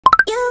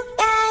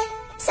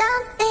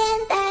something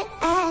that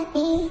I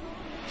need.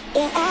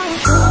 Yeah, I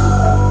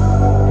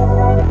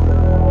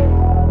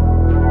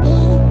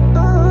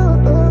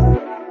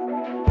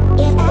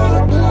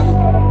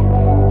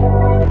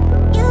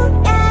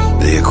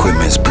The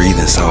equipment's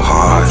breathing so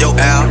hard. Yo,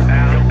 Al.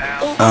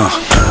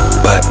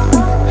 But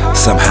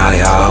somehow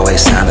they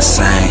always sound the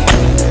same.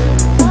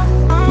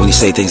 When you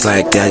say things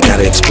like that,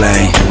 gotta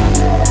explain.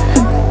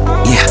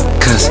 Yeah,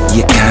 cause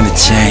you kinda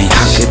changed.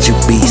 How could you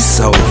be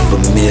so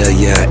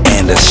familiar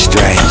and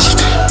estranged?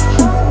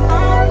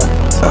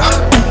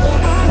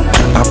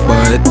 I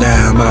put it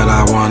down, but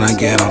I wanna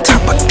get on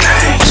top of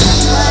things.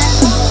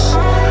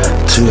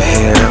 2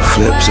 hair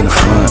flips in the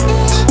front.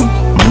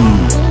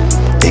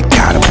 It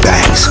got a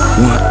bangs.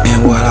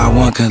 And what I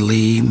want could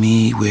leave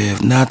me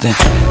with nothing.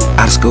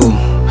 Out of school,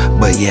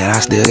 but yet I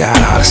still got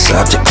all the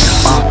subjects.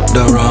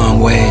 The wrong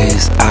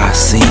ways I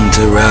seem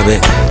to rub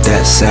it.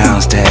 That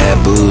sounds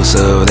taboo,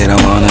 so they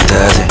don't wanna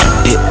touch it.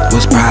 It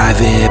was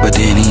private, but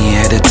then he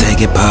had to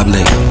take it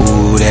public.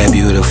 Ooh, that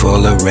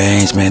beautiful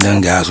arrangement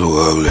done got so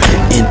ugly.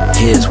 In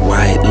his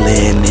white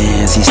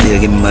linens, he still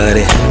get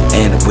muddy.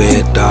 And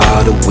with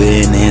all the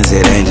winnings,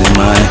 it ain't just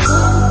money.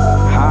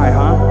 High,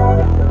 huh?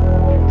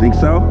 Think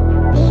so?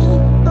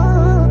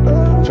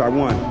 Try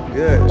 1.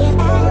 Good.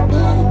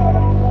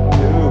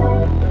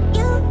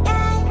 2,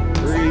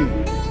 3,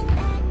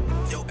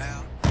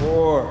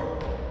 4,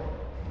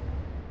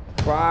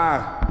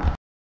 5.